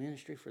going into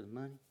ministry for the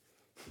money?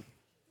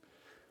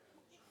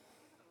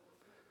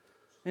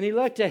 And he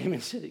looked at him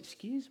and said,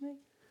 excuse me?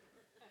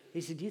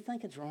 He said, do you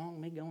think it's wrong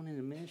me going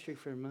into ministry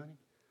for the money?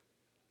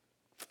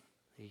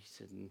 He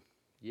said,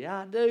 yeah,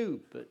 I do,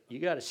 but you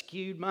got a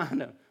skewed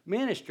mind of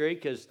ministry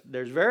because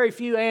there's very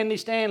few Andy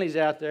Stanleys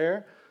out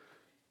there,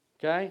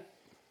 okay?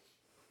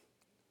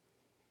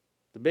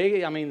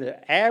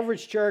 The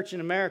average church in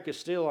America is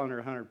still under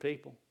 100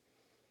 people.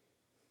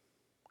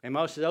 And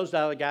most of those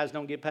other guys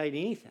don't get paid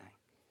anything.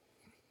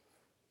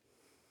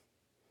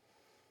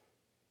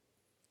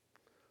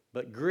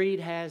 But greed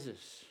has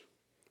us.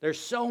 There's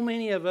so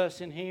many of us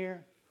in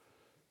here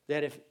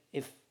that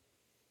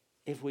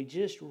if we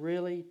just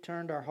really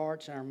turned our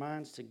hearts and our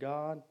minds to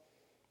God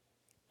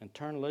and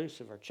turned loose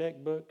of our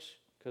checkbooks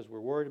because we're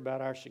worried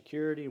about our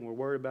security and we're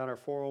worried about our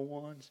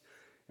 401s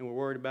and we're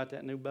worried about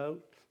that new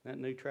boat, that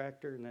new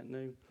tractor, and that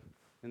new,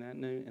 and that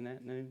new, and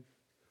that new.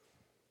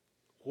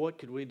 What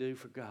could we do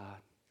for God?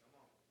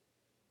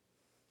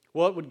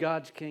 What would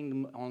God's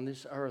kingdom on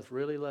this earth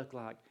really look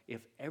like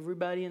if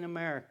everybody in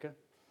America,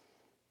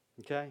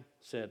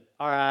 said,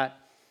 all right,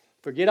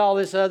 forget all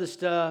this other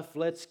stuff.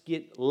 Let's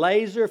get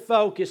laser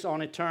focused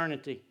on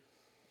eternity.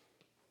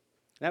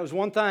 That was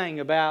one thing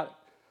about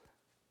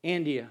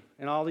India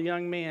and all the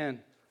young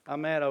men I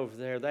met over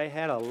there. They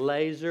had a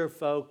laser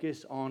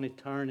focus on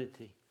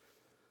eternity.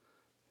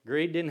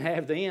 Greed didn't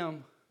have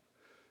them.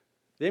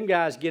 Them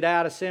guys get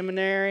out of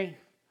seminary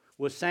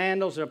with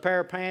sandals and a pair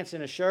of pants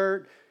and a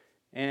shirt.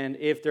 And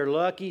if they're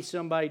lucky,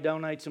 somebody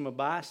donates them a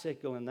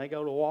bicycle and they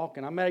go to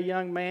walking. I met a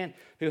young man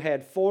who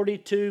had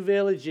 42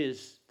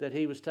 villages that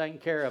he was taking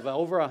care of,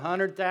 over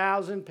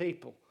 100,000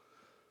 people.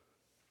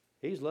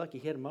 He's lucky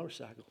he had a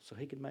motorcycle so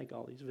he could make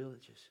all these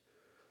villages.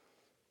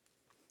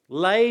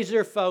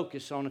 Laser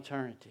focus on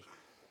eternity.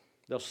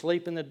 They'll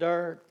sleep in the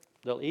dirt.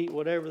 They'll eat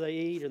whatever they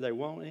eat or they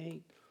won't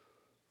eat.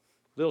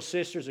 Little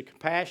Sisters of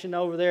Compassion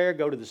over there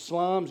go to the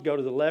slums, go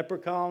to the leper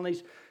colonies,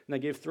 and they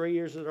give 3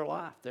 years of their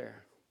life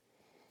there.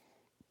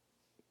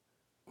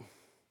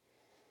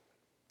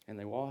 And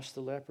they wash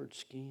the leopard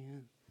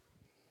skin.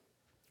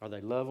 Or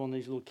they love on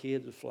these little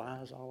kids with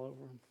flies all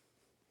over them.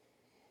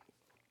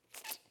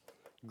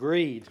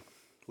 Greed,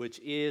 which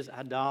is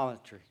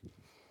idolatry.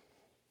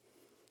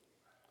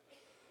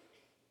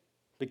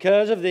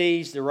 Because of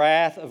these, the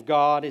wrath of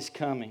God is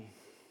coming.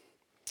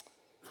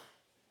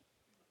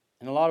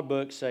 And a lot of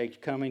books say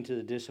coming to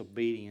the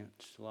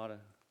disobedience.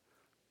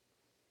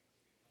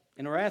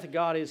 And the wrath of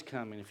God is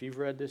coming. If you've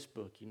read this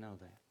book, you know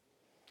that.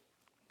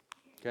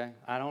 Okay?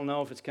 I don't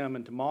know if it's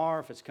coming tomorrow,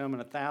 if it's coming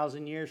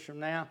 1,000 years from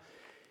now.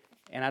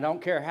 And I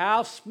don't care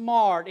how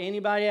smart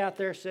anybody out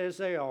there says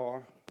they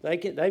are.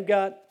 They've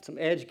got some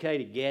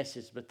educated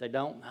guesses, but they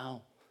don't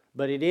know.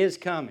 But it is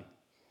coming.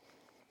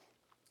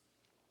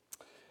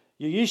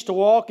 You used to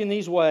walk in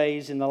these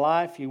ways in the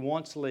life you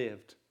once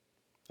lived.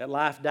 That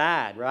life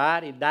died,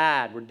 right? It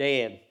died. We're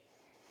dead.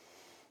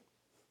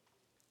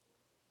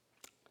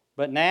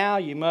 But now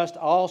you must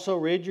also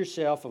rid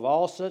yourself of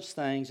all such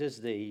things as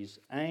these: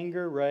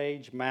 anger,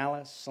 rage,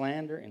 malice,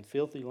 slander, and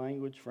filthy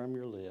language from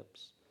your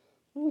lips.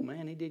 Oh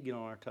man, he did get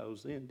on our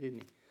toes then,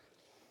 didn't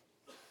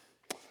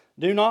he?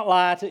 Do not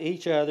lie to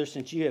each other,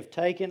 since you have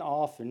taken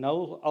off the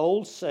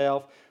old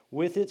self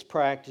with its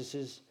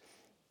practices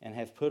and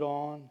have put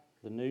on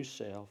the new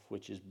self,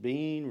 which is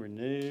being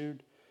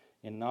renewed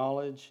in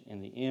knowledge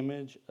in the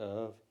image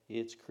of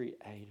its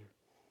Creator.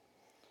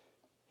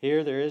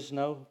 Here there is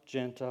no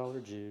Gentile or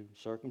Jew,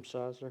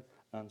 circumcised or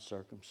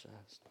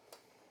uncircumcised,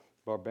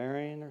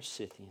 barbarian or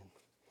Scythian.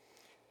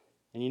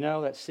 And you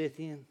know that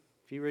Scythian,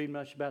 if you read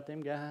much about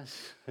them guys,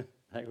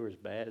 they were as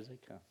bad as they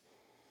come.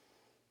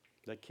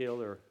 They kill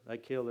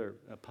their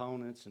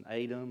opponents and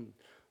ate them,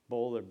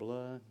 boil their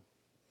blood.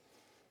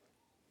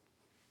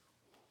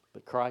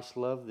 But Christ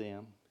loved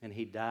them, and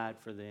He died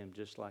for them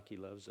just like He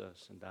loves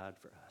us and died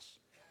for us.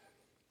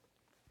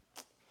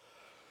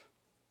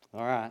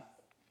 All right.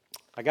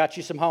 I got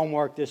you some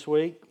homework this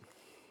week.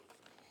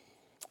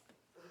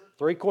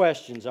 3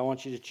 questions I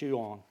want you to chew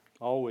on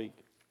all week.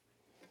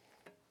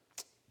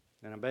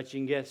 And I bet you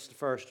can guess the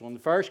first one. The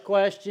first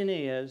question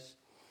is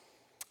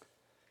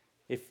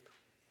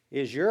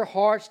your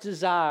heart's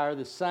desire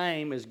the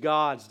same as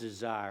God's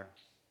desire?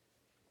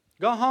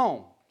 Go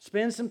home.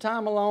 Spend some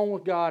time alone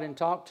with God and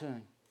talk to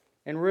Him.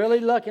 And really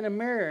look in a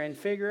mirror and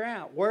figure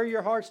out where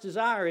your heart's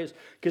desire is,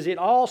 because it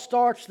all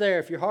starts there.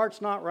 If your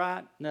heart's not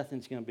right,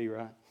 nothing's going to be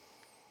right.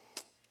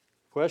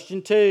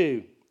 Question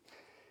 2.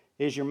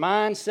 Is your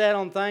mind set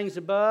on things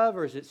above,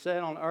 or is it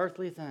set on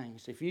earthly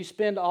things? If you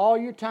spend all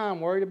your time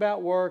worried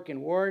about work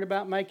and worried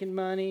about making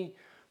money,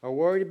 or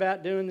worried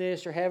about doing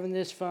this or having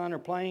this fun or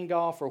playing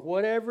golf or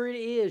whatever it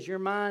is your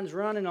mind's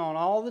running on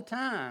all the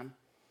time,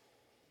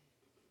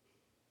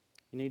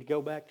 you need to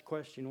go back to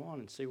question 1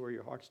 and see where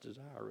your heart's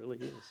desire really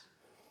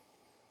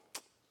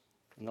is.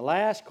 And the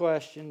last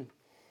question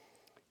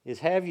is,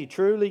 have you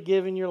truly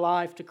given your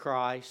life to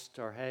Christ,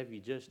 or have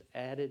you just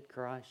added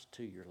Christ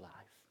to your life?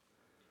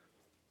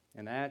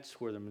 And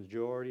that's where the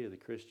majority of the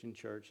Christian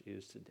church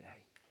is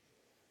today.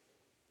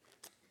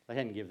 They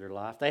hadn't given their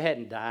life. They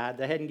hadn't died.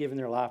 They hadn't given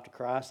their life to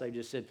Christ. They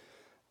just said,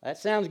 that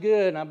sounds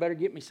good, and I better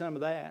get me some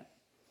of that.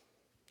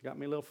 Got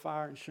me a little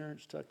fire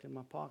insurance tucked in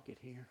my pocket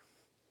here.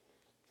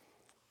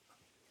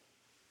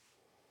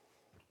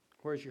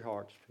 Where's your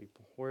hearts,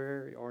 people?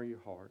 Where are your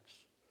hearts?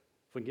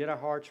 If we get our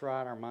hearts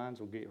right, our minds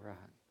will get right.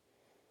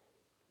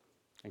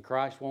 And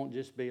Christ won't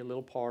just be a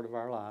little part of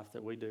our life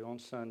that we do on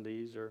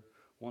Sundays or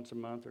once a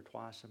month or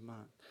twice a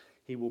month.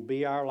 He will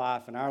be our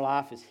life, and our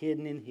life is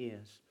hidden in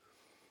His.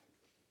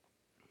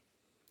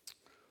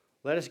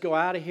 Let us go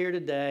out of here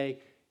today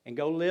and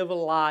go live a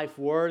life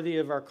worthy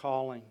of our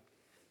calling.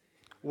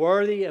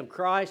 Worthy of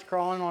Christ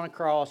crawling on a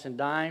cross and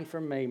dying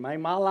for me. May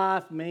my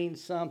life mean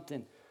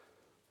something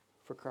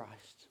for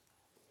Christ.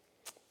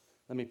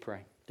 Let me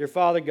pray. Dear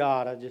Father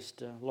God,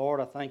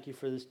 Lord, I thank You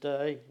for this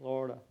day.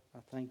 Lord, I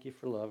thank You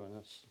for loving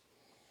us.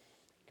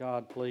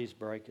 God, please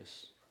break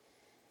us.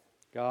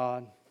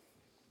 God,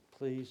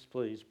 please,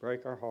 please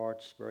break our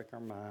hearts, break our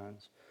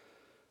minds.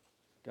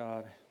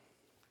 God,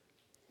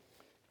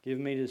 give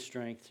me the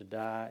strength to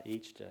die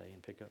each day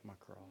and pick up my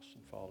cross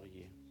and follow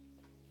You.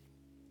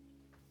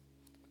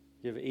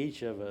 Give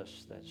each of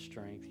us that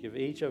strength. Give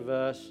each of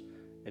us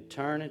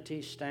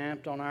eternity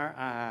stamped on our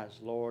eyes,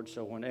 Lord,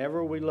 so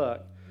whenever we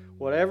look,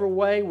 whatever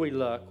way we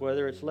look,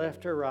 whether it's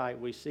left or right,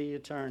 we see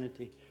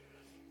eternity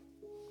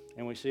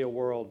and we see a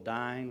world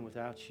dying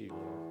without You,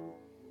 Lord.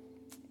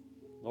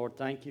 Lord,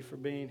 thank You for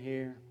being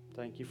here.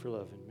 Thank You for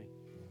loving me.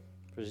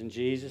 For it's in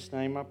Jesus'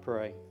 name I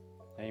pray.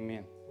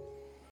 Amen.